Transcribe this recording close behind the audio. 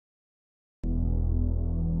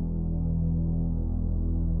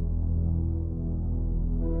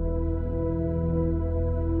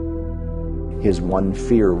His one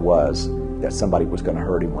fear was that somebody was going to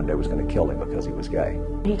hurt him one day, was going to kill him because he was gay.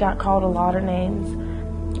 He got called a lot of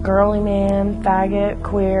names. Girly man, faggot,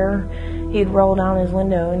 queer. He'd roll down his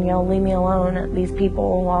window and yell, "Leave me alone," at these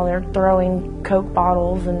people while they're throwing Coke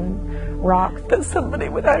bottles and rocks. That somebody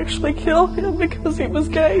would actually kill him because he was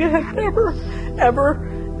gay had never,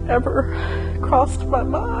 ever crossed my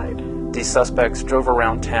mind. These suspects drove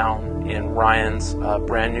around town in Ryan's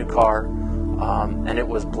brand new car, and it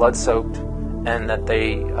was blood-soaked, and that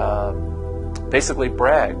they basically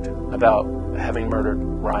bragged about having murdered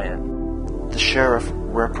Ryan. The sheriff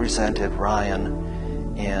represented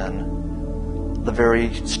Ryan in the very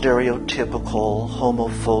stereotypical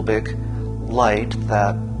homophobic light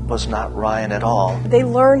that was not Ryan at all. They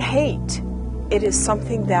learn hate. It is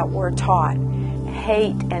something that we're taught.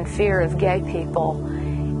 Hate and fear of gay people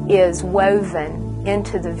is woven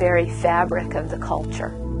into the very fabric of the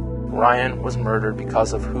culture. Ryan was murdered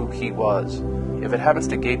because of who he was. If it happens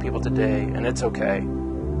to gay people today, and it's okay,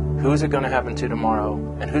 who's it going to happen to tomorrow,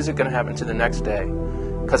 and who's it going to happen to the next day?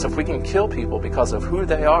 Because if we can kill people because of who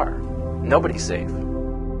they are, nobody's safe.